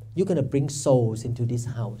God, you're going to bring souls into this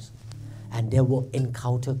house and they will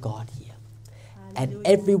encounter God here? And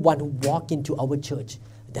everyone who walk into our church,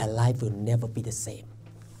 their life will never be the same.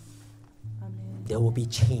 Amen. There will be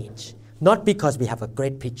change. Not because we have a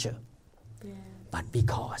great preacher, Yeah. but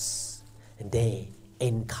because they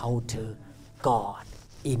encounter God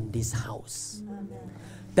in this house.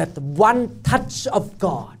 That one touch of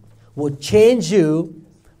God will change you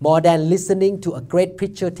more than listening to a great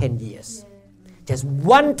preacher 10 years. Just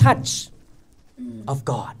one touch of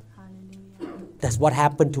God. Hallelujah. That's what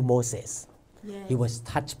happened to Moses. Yes. He was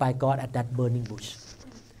touched by God at that burning bush,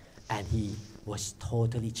 and he was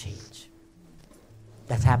totally changed.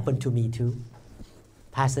 That happened to me too.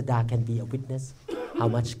 Pastor Da can be a witness how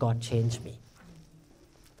much God changed me.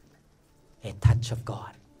 A touch of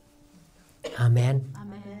God. Amen.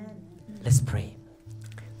 Amen. Let's pray.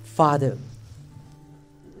 Father,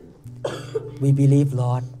 we believe,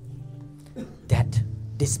 Lord, that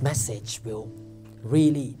this message will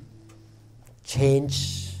really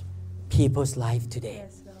change people's life today.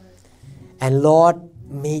 Yes, Lord. And Lord,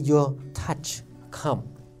 may your touch come.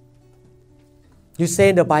 You say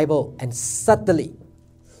in the Bible, and suddenly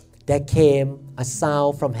there came a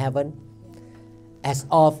sound from heaven as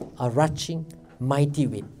of a rushing mighty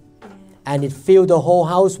wind, and it filled the whole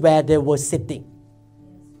house where they were sitting.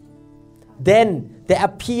 Then there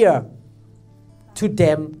appeared to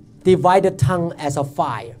them divided tongue as of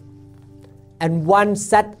fire, and one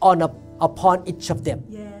sat upon each of them.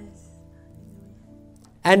 Yes.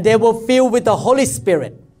 And they were filled with the Holy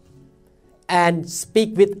Spirit and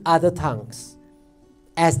speak with other tongues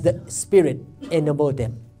as the Spirit enabled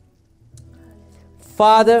them.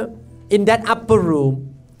 Father, in that upper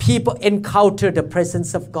room, people encountered the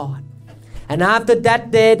presence of God. And after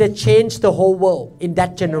that day, they changed the whole world in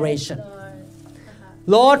that generation. Lord.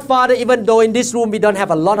 Lord, Father, even though in this room we don't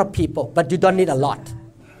have a lot of people, but you don't need a lot.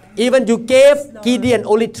 Even you gave Gideon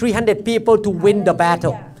only 300 people to win the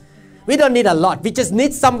battle. We don't need a lot. We just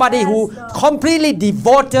need somebody who completely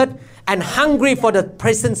devoted and hungry for the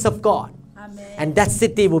presence of God. Amen. And that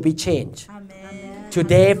city will be changed. Amen.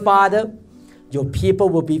 Today, Father, your people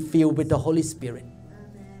will be filled with the Holy Spirit.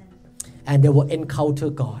 And they will encounter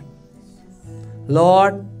God.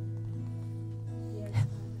 Lord,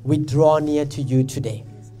 we draw near to you today.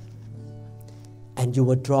 And you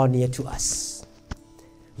will draw near to us.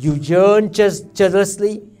 You yearn just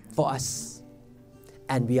jealously for us.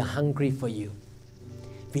 And we are hungry for you.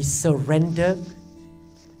 We surrender,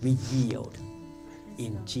 we yield.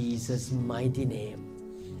 In Jesus' mighty name.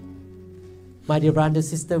 My dear brother and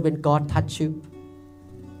sister, when God touches you,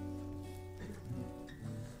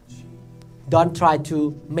 don't try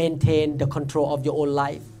to maintain the control of your own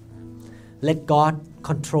life. Let God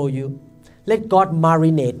control you. Let God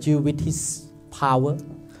marinate you with His power.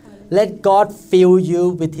 Let God fill you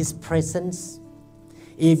with His presence.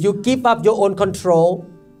 If you give up your own control,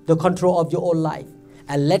 the control of your own life,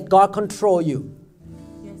 and let God control you,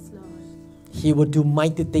 Yes, Lord. He will do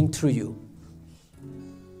mighty things through you.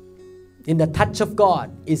 In the touch of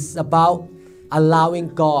God, it's about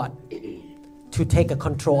allowing God to take a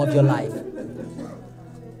control of your life.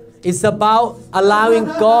 It's about allowing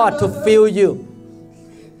God to fill you.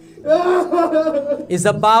 It's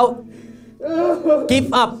about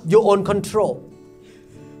give up your own control,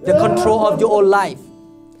 the control of your own life,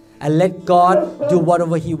 and let God do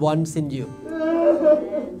whatever He wants in you.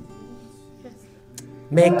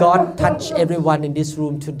 May God touch everyone in this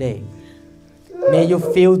room today. May you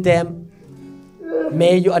feel them.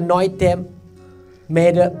 May you anoint them.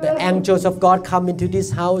 May the angels of God come into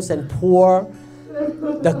this house and pour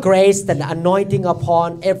the grace and the anointing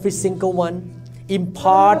upon every single one.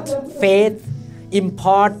 Impart faith,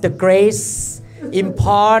 impart the grace,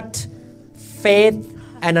 impart faith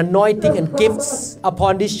and anointing and gifts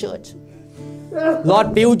upon this church.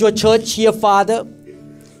 Lord, build your church here, Father.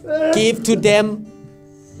 Give to them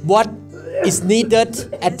what is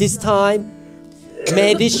needed at this time.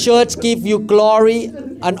 May this church give you glory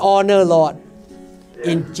and honor, Lord.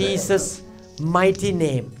 In Jesus' mighty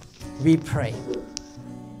name, we pray.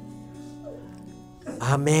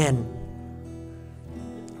 Amen.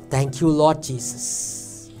 Thank you, Lord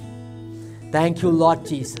Jesus. Thank you, Lord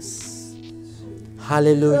Jesus.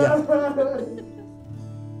 Hallelujah.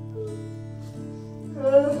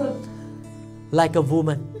 Like a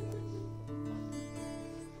woman.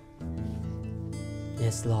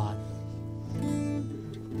 Yes, Lord.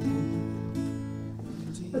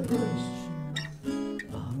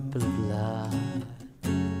 Blood,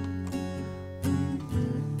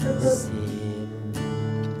 sin,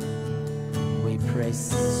 we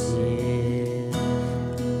praise Him.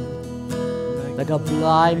 Like a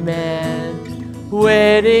blind man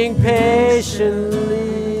waiting patiently,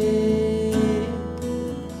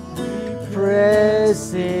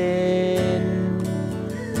 pressing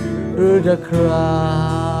through the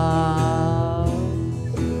crowd.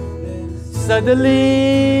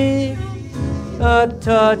 Suddenly, a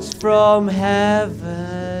touch from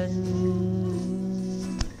heaven.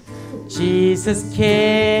 Jesus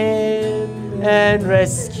came and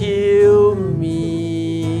rescued me.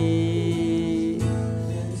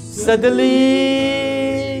 Suddenly,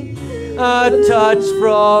 a touch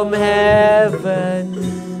from heaven.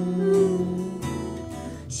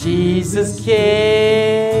 Jesus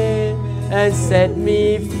came and set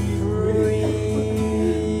me free.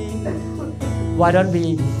 Why don't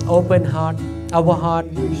we open our heart,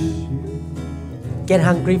 get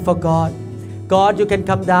hungry for God. God, you can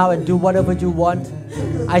come down and do whatever you want.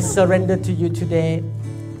 I surrender to you today.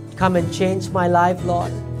 Come and change my life,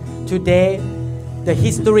 Lord. Today, the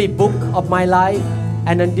history book of my life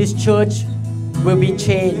and in this church will be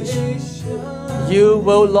changed. You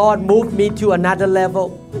will, Lord, move me to another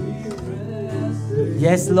level.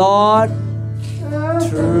 Yes, Lord,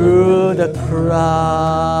 through the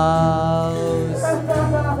crowds.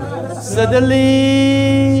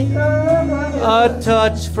 Suddenly, a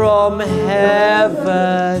touch from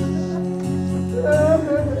heaven.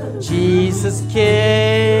 Jesus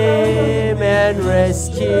came and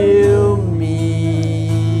rescued me.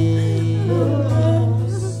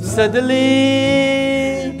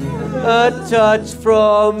 Suddenly, a touch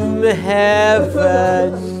from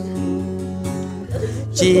heaven.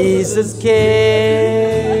 Jesus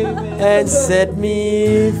came and set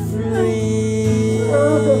me free.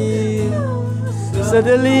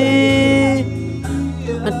 Suddenly,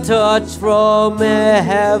 a touch from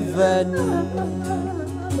heaven.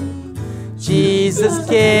 Jesus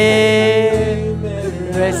came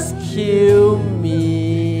and rescued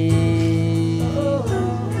me.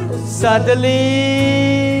 Suddenly,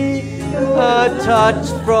 a touch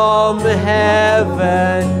from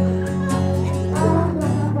heaven.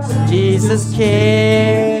 Jesus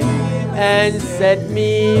came and set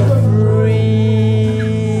me free.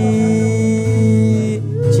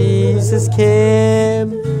 Jesus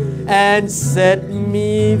came and set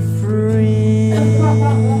me free.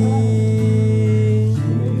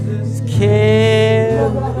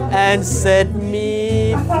 Came and set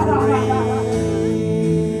me free.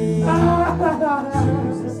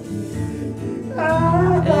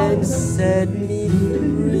 And set me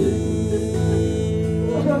free.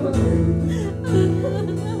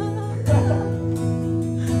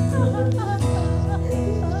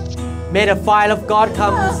 May the fire of God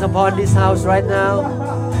come upon this house right now.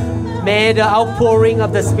 May the outpouring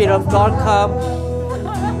of the Spirit of God come.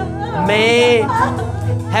 May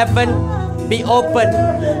heaven be open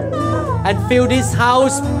and fill this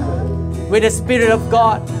house with the Spirit of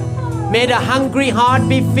God. May the hungry heart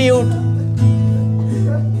be filled.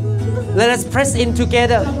 Let us press in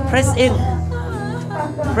together. Press in.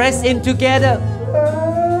 Press in together.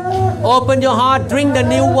 Open your heart. Drink the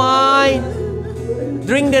new wine.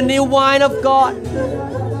 Drink the new wine of God.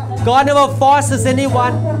 God never forces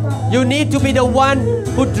anyone. You need to be the one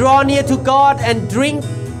who draw near to God and drink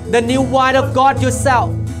the new wine of God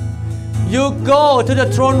yourself. You go to the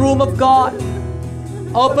throne room of God.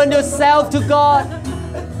 Open yourself to God.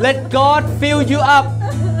 Let God fill you up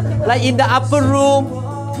like in the upper room.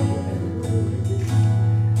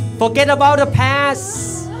 Forget about the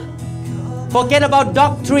past. Forget about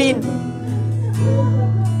doctrine.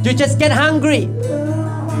 You just get hungry.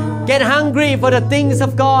 Get hungry for the things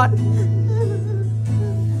of God.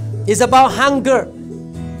 It's about hunger.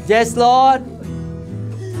 Yes, Lord.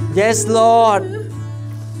 Yes, Lord.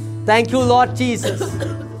 Thank you, Lord Jesus.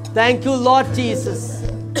 Thank you, Lord Jesus.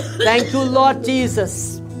 Thank you, Lord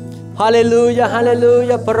Jesus. Hallelujah,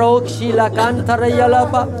 hallelujah. Parokshila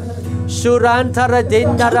kantarayalaba. Shurantara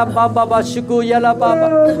dindara baba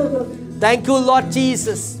shukuyalaba. Thank you, Lord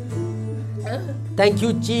Jesus. Thank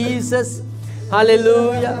you, Jesus.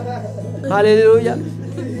 Hallelujah. Hallelujah.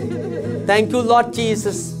 Thank you, Lord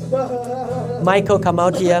Jesus. Michael, come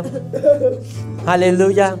out here.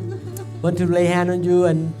 Hallelujah. Want to lay hand on you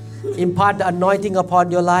and impart the anointing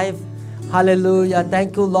upon your life. Hallelujah.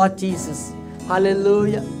 Thank you, Lord Jesus.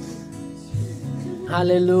 Hallelujah.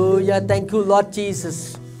 Hallelujah. Thank you, Lord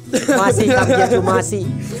Jesus. Marcy, come here to Marcy.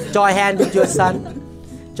 Join hand with your son.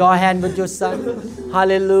 Join hand with your son.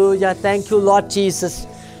 Hallelujah. Thank you, Lord Jesus.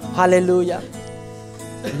 Hallelujah.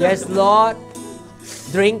 Yes, Lord.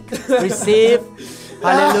 Drink, receive.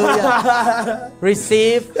 Hallelujah.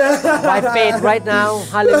 Receive by faith right now.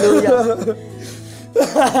 Hallelujah.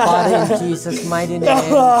 Father, in Jesus' mighty name.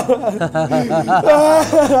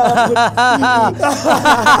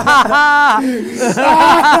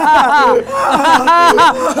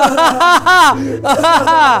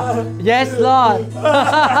 Yes, Lord.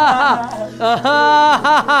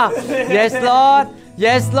 Yes, Lord.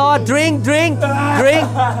 Yes, Lord. Drink, drink, drink.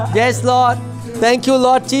 Yes, Lord. Thank you,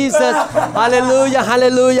 Lord Jesus. Hallelujah,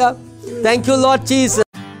 hallelujah. Thank you, Lord Jesus.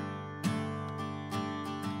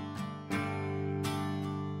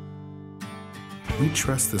 We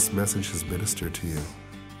trust this message has ministered to you.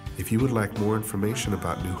 If you would like more information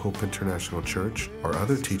about New Hope International Church or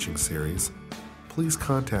other teaching series, please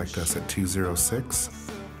contact us at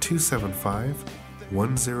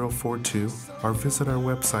 206-275-1042 or visit our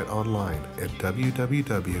website online at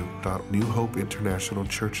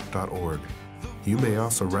www.newhopeinternationalchurch.org. You may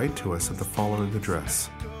also write to us at the following address: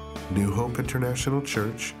 New Hope International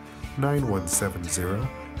Church, 9170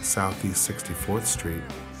 Southeast 64th Street,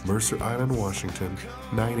 Mercer Island, Washington,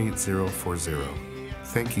 98040.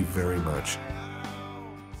 Thank you very much.